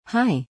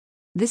Hi.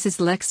 This is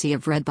Lexi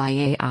of Read by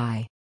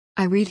AI.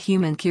 I read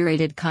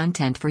human-curated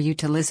content for you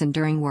to listen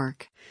during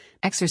work,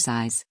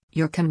 exercise,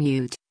 your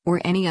commute, or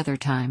any other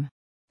time.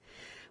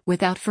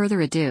 Without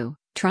further ado,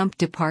 Trump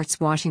departs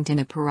Washington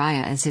a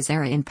pariah as his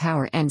era in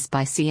power ends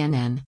by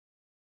CNN.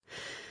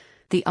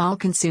 The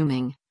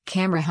all-consuming,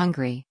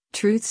 camera-hungry,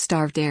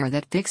 truth-starved era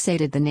that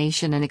fixated the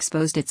nation and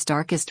exposed its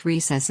darkest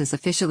recesses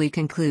officially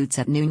concludes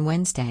at noon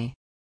Wednesday.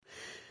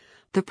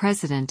 The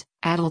president,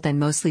 addled and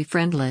mostly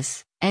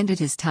friendless, ended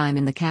his time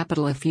in the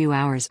Capitol a few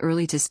hours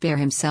early to spare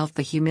himself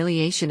the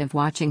humiliation of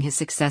watching his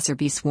successor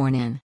be sworn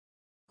in.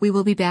 "We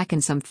will be back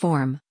in some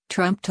form,"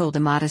 Trump told a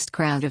modest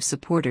crowd of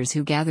supporters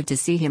who gathered to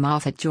see him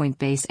off at Joint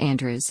Base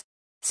Andrews.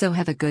 "So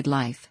have a good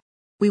life.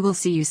 We will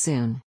see you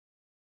soon."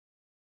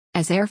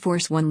 As Air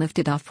Force One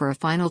lifted off for a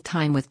final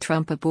time with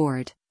Trump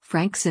aboard,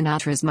 Frank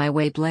Sinatra's My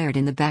Way blared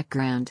in the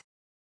background.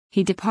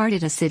 He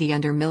departed a city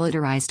under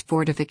militarized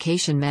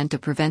fortification meant to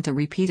prevent a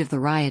repeat of the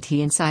riot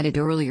he incited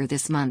earlier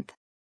this month.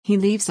 He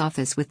leaves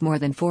office with more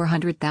than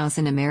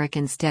 400,000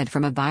 Americans dead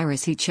from a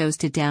virus he chose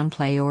to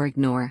downplay or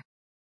ignore.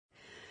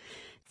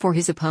 For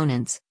his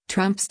opponents,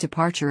 Trump's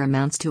departure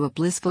amounts to a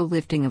blissful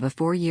lifting of a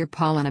 4-year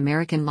pall on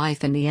American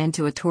life and the end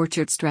to a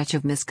tortured stretch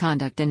of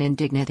misconduct and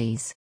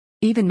indignities.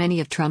 Even many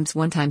of Trump's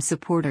one-time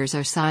supporters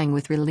are sighing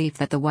with relief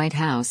that the White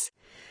House,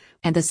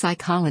 and the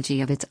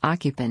psychology of its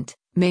occupant,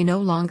 may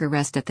no longer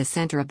rest at the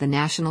center of the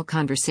national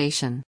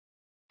conversation.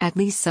 At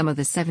least some of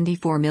the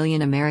 74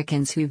 million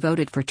Americans who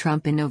voted for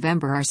Trump in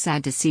November are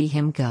sad to see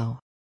him go.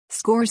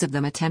 Scores of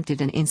them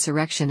attempted an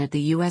insurrection at the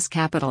U.S.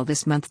 Capitol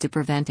this month to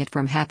prevent it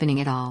from happening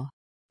at all.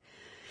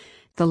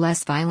 The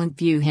less violent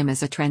view him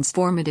as a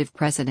transformative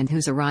president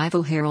whose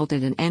arrival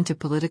heralded an end to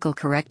political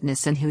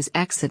correctness and whose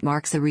exit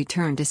marks a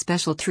return to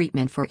special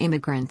treatment for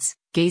immigrants,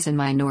 gays and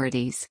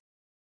minorities.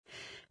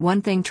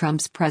 One thing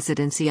Trump's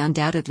presidency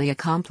undoubtedly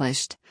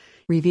accomplished: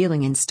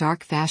 revealing in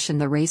stark fashion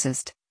the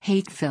racist,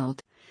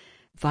 hate-filled,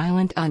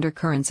 violent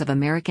undercurrents of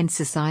American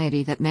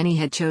society that many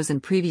had chosen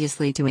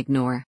previously to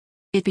ignore.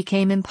 It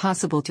became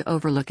impossible to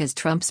overlook as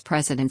Trump's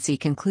presidency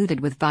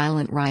concluded with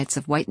violent riots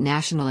of white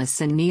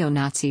nationalists and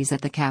neo-Nazis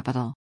at the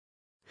Capitol.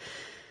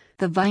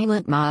 The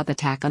violent mob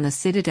attack on the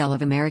citadel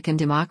of American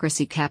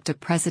democracy capped a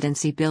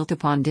presidency built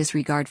upon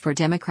disregard for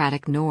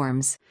democratic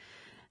norms,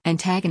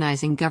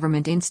 antagonizing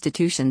government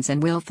institutions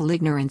and willful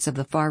ignorance of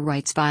the far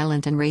right's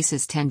violent and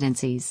racist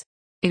tendencies.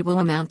 It will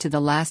amount to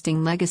the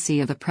lasting legacy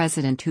of a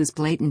president whose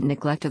blatant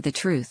neglect of the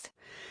truth,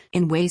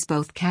 in ways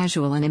both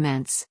casual and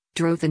immense,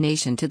 drove the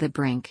nation to the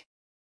brink.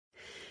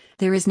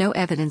 There is no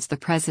evidence the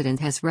president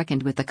has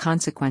reckoned with the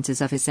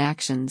consequences of his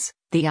actions.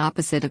 The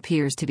opposite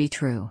appears to be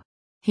true.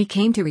 He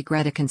came to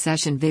regret a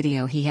concession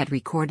video he had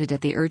recorded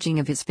at the urging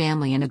of his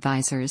family and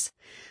advisors,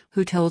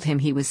 who told him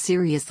he was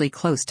seriously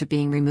close to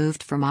being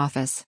removed from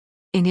office.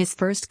 In his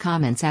first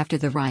comments after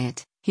the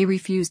riot, he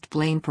refused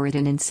blame for it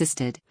and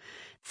insisted,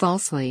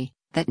 falsely,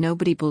 that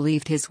nobody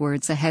believed his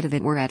words ahead of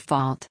it were at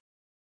fault.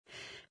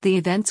 The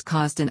events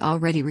caused an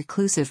already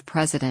reclusive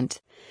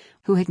president,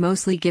 who had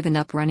mostly given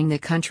up running the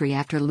country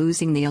after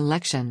losing the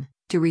election,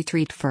 to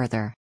retreat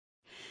further.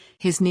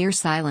 His near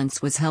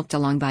silence was helped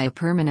along by a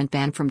permanent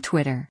ban from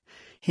Twitter,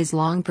 his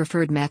long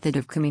preferred method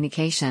of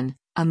communication,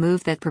 a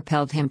move that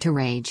propelled him to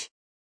rage.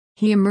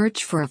 He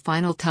emerged for a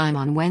final time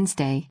on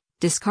Wednesday,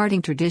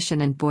 discarding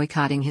tradition and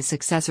boycotting his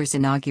successor's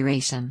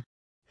inauguration.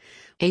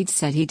 Aides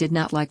said he did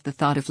not like the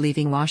thought of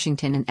leaving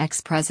Washington an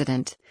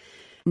ex-president,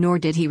 nor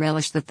did he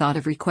relish the thought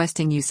of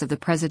requesting use of the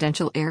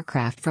presidential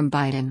aircraft from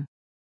Biden.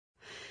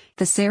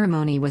 The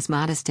ceremony was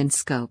modest in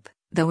scope,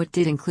 though it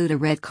did include a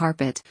red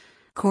carpet,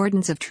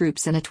 cordons of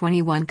troops and a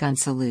 21-gun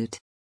salute.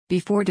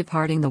 Before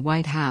departing the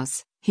White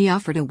House, he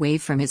offered a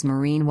wave from his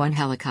Marine One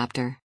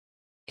helicopter.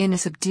 In a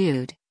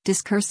subdued,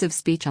 discursive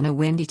speech on a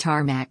windy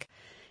tarmac,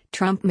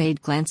 Trump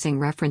made glancing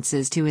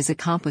references to his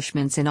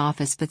accomplishments in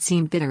office but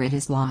seemed bitter at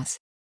his loss.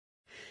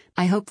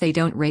 "I hope they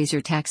don't raise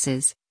your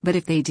taxes, but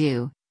if they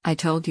do, I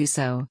told you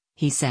so,"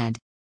 he said.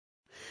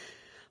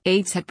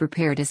 Aides had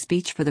prepared a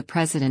speech for the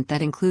president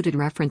that included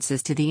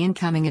references to the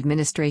incoming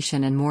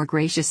administration and more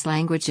gracious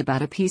language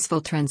about a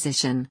peaceful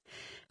transition,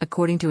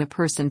 according to a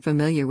person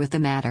familiar with the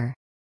matter.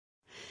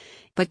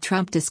 But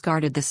Trump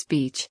discarded the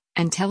speech,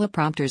 and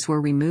teleprompters were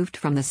removed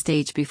from the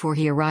stage before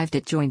he arrived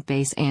at Joint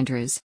Base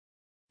Andrews.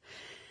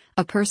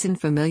 A person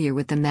familiar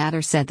with the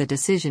matter said the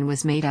decision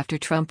was made after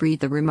Trump read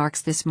the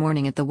remarks this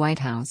morning at the White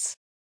House.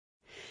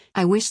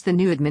 "I wish the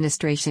new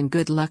administration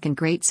good luck and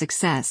great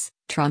success,"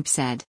 Trump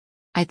said.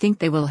 "I think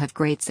they will have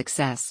great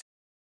success."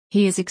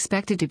 He is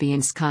expected to be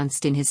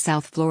ensconced in his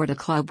South Florida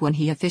club when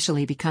he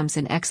officially becomes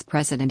an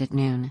ex-president at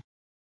noon.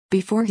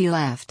 Before he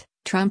left,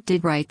 Trump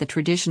did write the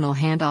traditional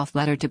handoff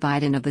letter to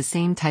Biden of the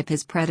same type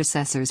his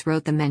predecessors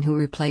wrote the men who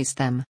replaced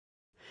them.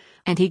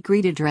 And he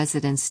greeted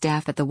residents'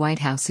 staff at the White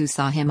House who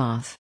saw him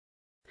off.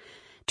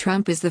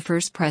 Trump is the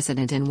first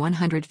president in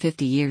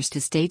 150 years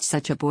to stage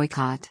such a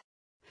boycott.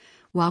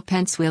 While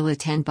Pence will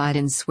attend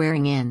Biden's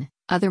swearing-in,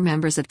 other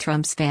members of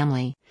Trump's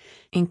family,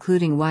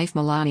 including wife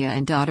Melania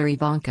and daughter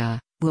Ivanka,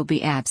 will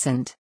be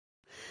absent.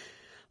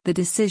 The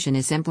decision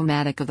is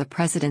emblematic of a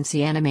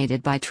presidency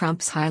animated by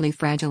Trump's highly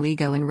fragile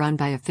ego and run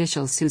by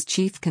officials whose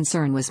chief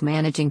concern was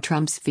managing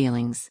Trump's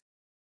feelings.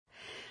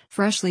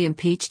 Freshly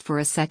impeached for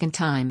a second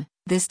time,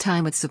 this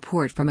time with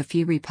support from a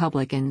few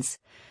Republicans,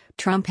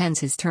 Trump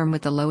ends his term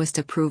with the lowest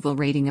approval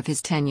rating of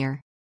his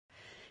tenure.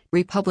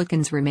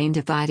 Republicans remain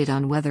divided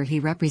on whether he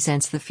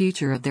represents the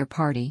future of their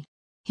party.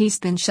 He's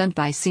been shunned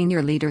by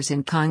senior leaders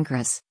in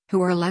Congress,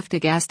 who are left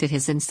aghast at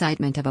his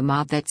incitement of a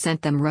mob that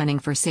sent them running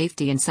for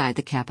safety inside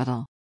the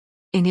Capitol.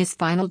 In his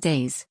final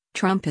days,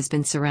 Trump has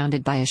been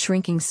surrounded by a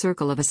shrinking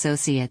circle of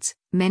associates,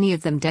 many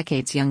of them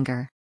decades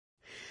younger.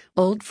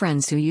 Old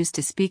friends who used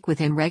to speak with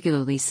him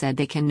regularly said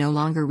they can no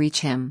longer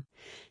reach him,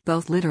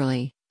 both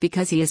literally,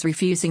 because he is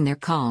refusing their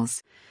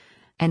calls,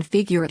 and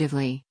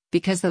figuratively,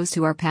 because those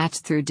who are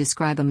patched through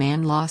describe a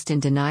man lost in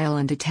denial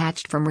and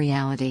detached from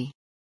reality.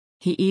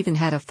 He even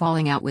had a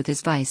falling out with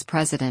his vice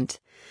president,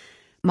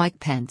 Mike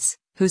Pence,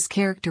 whose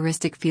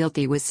characteristic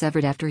fealty was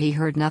severed after he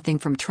heard nothing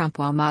from Trump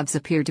while mobs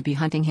appeared to be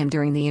hunting him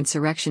during the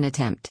insurrection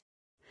attempt.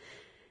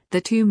 The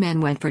two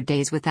men went for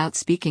days without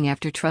speaking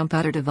after Trump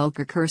uttered a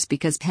vulgar curse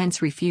because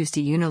Pence refused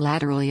to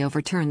unilaterally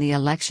overturn the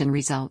election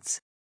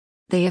results.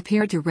 They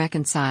appeared to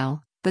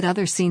reconcile, but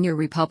other senior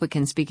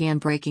Republicans began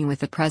breaking with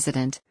the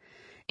president,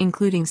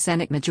 including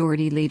Senate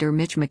Majority Leader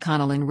Mitch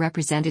McConnell and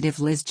Representative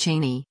Liz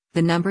Cheney,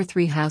 the number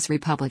 3 House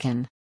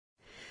Republican.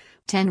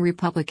 10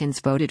 Republicans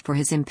voted for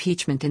his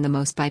impeachment in the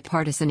most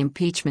bipartisan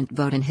impeachment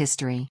vote in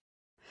history.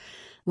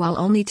 While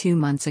only 2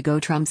 months ago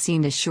Trump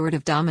seemed assured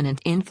of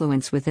dominant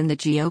influence within the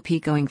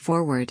GOP going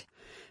forward,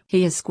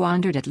 he has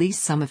squandered at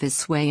least some of his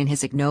sway in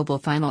his ignoble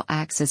final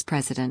acts as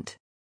president.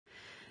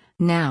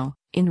 Now,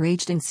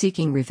 enraged and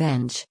seeking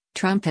revenge,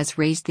 Trump has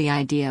raised the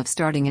idea of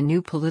starting a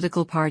new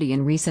political party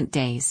in recent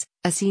days,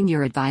 a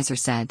senior advisor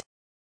said.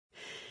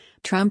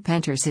 Trump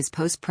enters his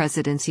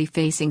post-presidency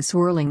facing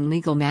swirling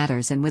legal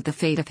matters and with the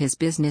fate of his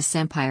business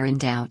empire in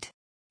doubt.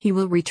 He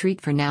will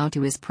retreat for now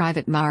to his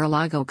private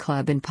Mar-a-Lago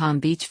club in Palm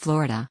Beach,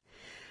 Florida,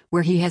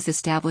 where he has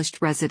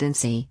established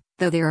residency,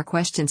 though there are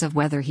questions of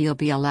whether he'll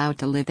be allowed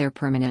to live there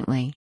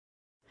permanently.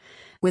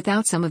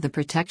 Without some of the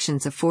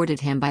protections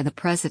afforded him by the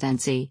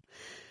presidency,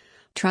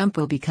 Trump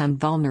will become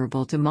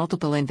vulnerable to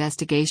multiple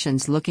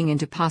investigations looking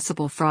into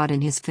possible fraud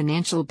in his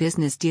financial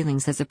business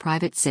dealings as a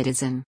private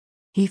citizen.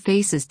 He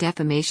faces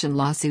defamation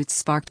lawsuits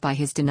sparked by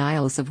his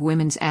denials of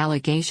women's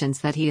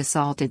allegations that he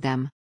assaulted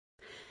them.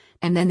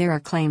 And then there are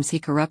claims he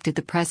corrupted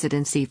the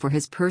presidency for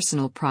his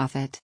personal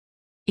profit.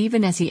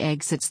 Even as he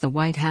exits the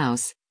White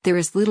House, there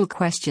is little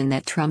question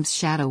that Trump's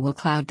shadow will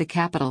cloud the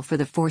Capitol for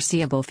the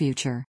foreseeable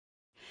future.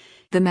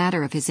 The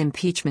matter of his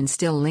impeachment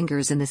still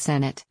lingers in the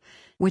Senate,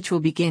 which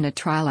will begin a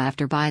trial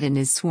after Biden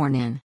is sworn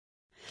in.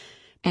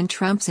 And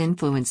Trump's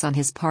influence on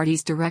his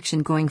party's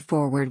direction going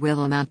forward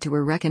will amount to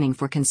a reckoning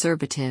for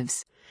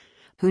conservatives,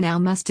 who now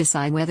must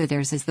decide whether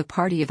theirs is the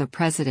party of a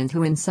president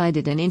who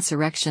incited an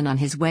insurrection on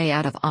his way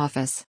out of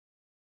office.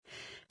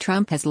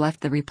 Trump has left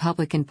the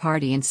Republican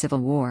Party in civil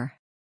war.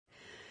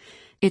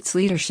 Its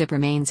leadership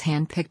remains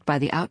handpicked by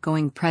the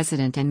outgoing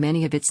president, and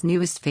many of its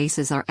newest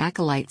faces are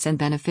acolytes and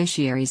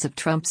beneficiaries of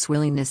Trump's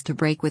willingness to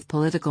break with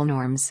political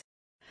norms.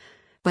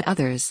 But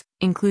others,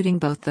 including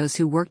both those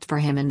who worked for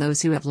him and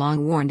those who have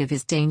long warned of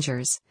his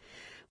dangers,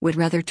 would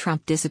rather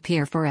Trump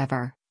disappear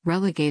forever,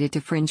 relegated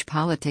to fringe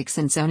politics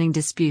and zoning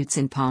disputes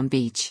in Palm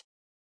Beach.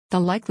 The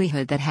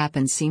likelihood that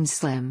happens seems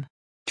slim.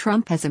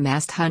 Trump has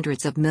amassed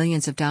hundreds of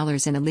millions of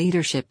dollars in a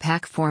leadership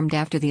PAC formed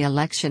after the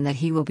election that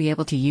he will be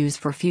able to use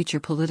for future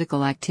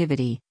political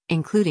activity,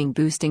 including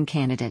boosting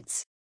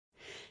candidates.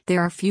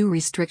 There are few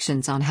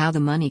restrictions on how the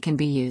money can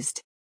be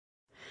used.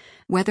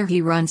 Whether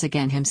he runs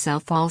again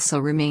himself also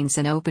remains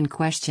an open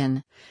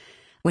question.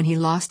 When he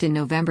lost in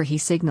November, he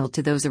signaled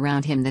to those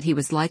around him that he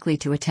was likely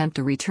to attempt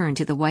a return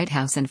to the White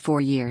House in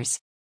 4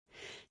 years.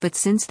 But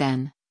since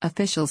then,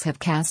 officials have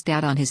cast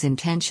doubt on his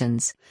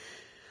intentions,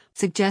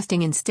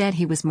 suggesting instead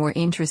he was more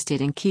interested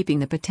in keeping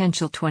the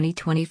potential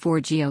 2024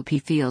 GOP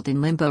field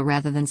in limbo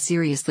rather than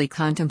seriously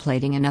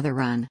contemplating another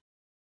run.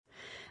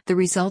 The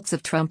results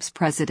of Trump's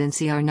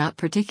presidency are not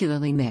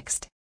particularly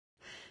mixed.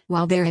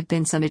 While there have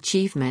been some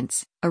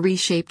achievements, a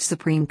reshaped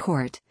Supreme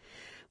Court,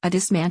 a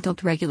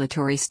dismantled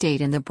regulatory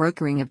state, and the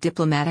brokering of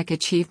diplomatic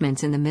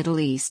achievements in the Middle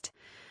East,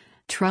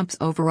 Trump's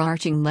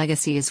overarching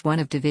legacy is one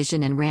of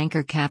division and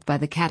rancor capped by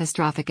the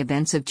catastrophic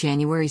events of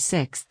January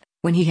 6,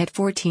 when he had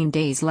 14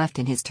 days left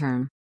in his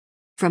term.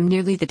 From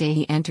nearly the day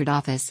he entered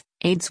office,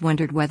 aides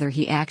wondered whether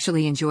he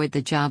actually enjoyed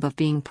the job of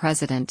being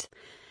president.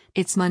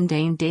 Its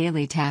mundane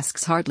daily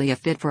tasks hardly a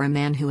fit for a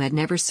man who had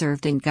never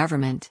served in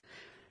government,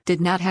 did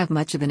not have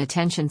much of an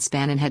attention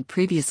span, and had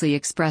previously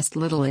expressed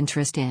little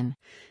interest in,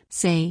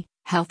 say,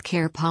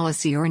 healthcare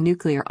policy or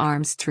nuclear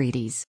arms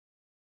treaties.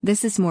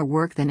 "This is more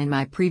work than in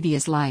my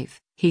previous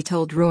life," he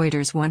told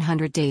Reuters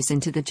 100 days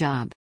into the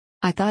job.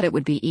 "I thought it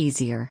would be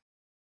easier."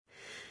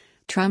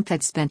 Trump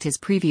had spent his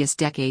previous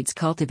decades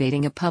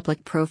cultivating a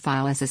public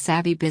profile as a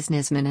savvy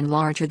businessman and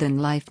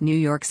larger-than-life New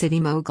York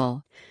City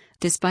mogul,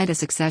 despite a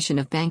succession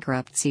of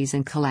bankruptcies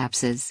and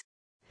collapses.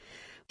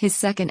 His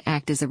second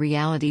act as a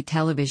reality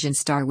television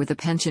star with a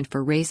penchant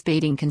for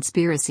race-baiting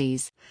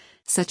conspiracies,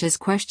 such as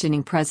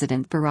questioning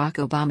President Barack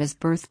Obama's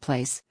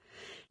birthplace,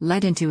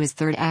 led into his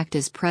third act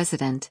as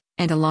president,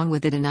 and along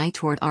with it an eye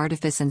toward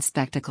artifice and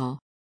spectacle.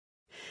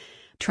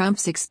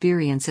 Trump's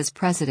experience as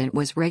president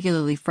was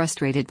regularly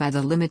frustrated by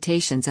the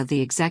limitations of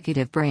the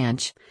executive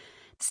branch.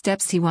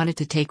 Steps he wanted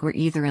to take were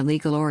either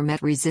illegal or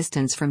met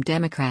resistance from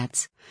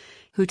Democrats,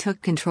 who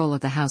took control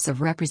of the House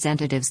of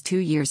Representatives 2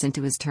 years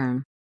into his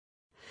term.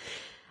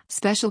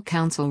 Special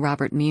counsel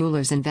Robert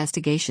Mueller's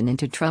investigation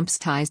into Trump's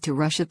ties to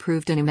Russia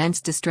proved an immense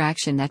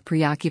distraction that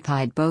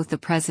preoccupied both the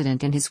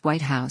president and his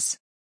White House.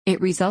 It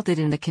resulted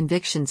in the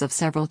convictions of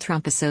several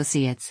Trump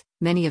associates,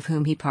 many of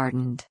whom he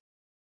pardoned.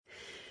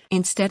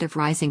 Instead of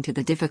rising to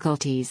the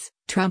difficulties,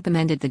 Trump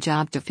amended the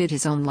job to fit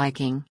his own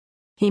liking.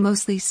 He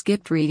mostly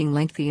skipped reading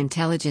lengthy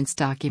intelligence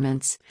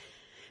documents,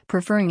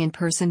 preferring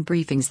in-person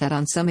briefings that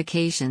on some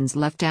occasions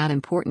left out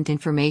important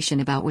information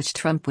about which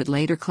Trump would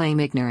later claim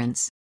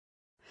ignorance.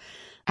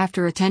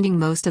 After attending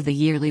most of the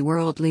yearly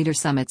world leader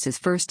summits his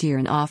first year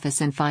in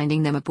office and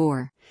finding them a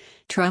bore,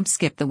 Trump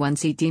skipped the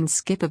ones he deemed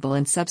skippable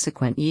in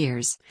subsequent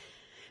years,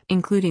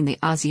 including the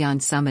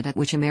ASEAN summit at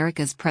which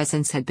America's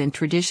presence had been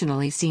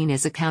traditionally seen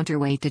as a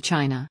counterweight to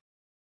China.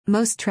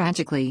 Most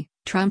tragically,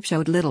 Trump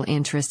showed little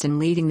interest in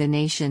leading the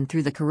nation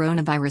through the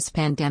coronavirus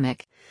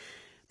pandemic,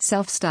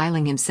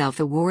 self-styling himself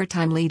a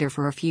wartime leader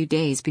for a few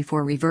days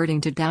before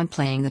reverting to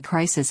downplaying the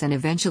crisis and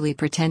eventually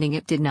pretending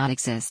it did not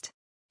exist.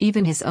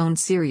 Even his own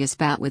serious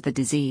bout with the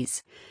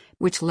disease,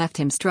 which left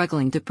him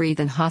struggling to breathe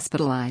and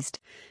hospitalized,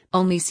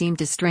 only seemed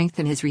to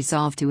strengthen his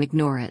resolve to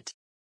ignore it.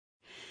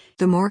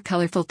 The more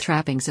colorful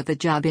trappings of the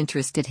job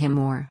interested him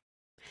more.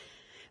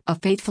 A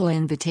fateful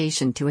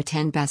invitation to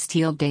attend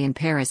Bastille Day in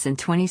Paris in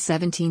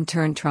 2017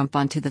 turned Trump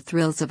onto the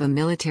thrills of a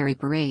military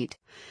parade,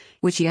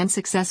 which he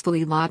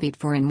unsuccessfully lobbied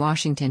for in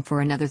Washington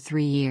for another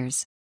 3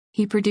 years.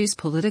 He produced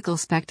political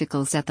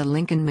spectacles at the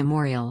Lincoln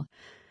Memorial,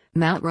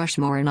 Mount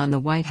Rushmore and on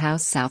the White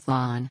House South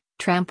Lawn,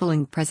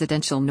 trampling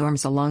presidential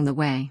norms along the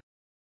way.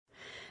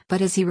 But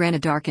as he ran a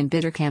dark and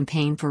bitter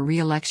campaign for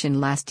re-election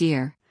last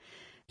year,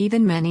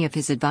 even many of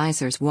his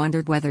advisors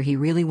wondered whether he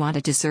really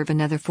wanted to serve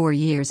another 4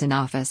 years in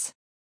office.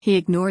 He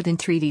ignored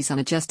entreaties on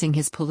adjusting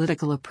his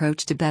political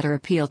approach to better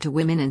appeal to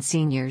women and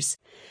seniors,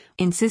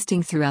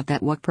 insisting throughout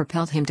that what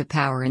propelled him to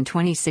power in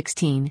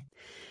 2016,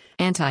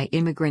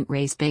 anti-immigrant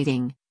race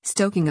baiting,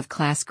 stoking of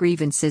class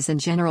grievances and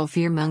general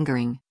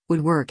fear-mongering,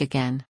 would work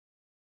again.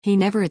 He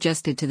never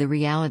adjusted to the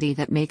reality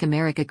that Make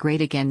America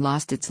Great Again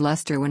lost its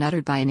luster when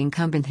uttered by an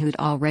incumbent who'd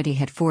already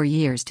had 4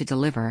 years to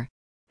deliver.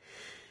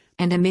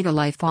 And amid a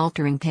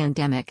life-altering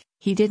pandemic,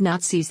 he did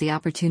not seize the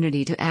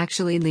opportunity to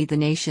actually lead the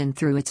nation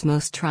through its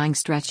most trying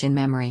stretch in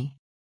memory.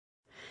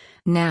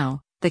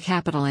 Now, the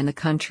Capitol and the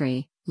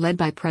country, led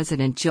by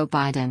President Joe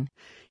Biden,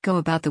 go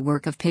about the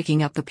work of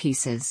picking up the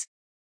pieces.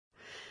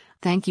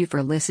 Thank you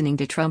for listening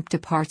to Trump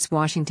Departs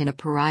Washington a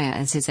Pariah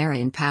as his era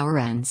in power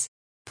ends.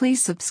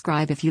 Please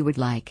subscribe if you would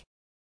like.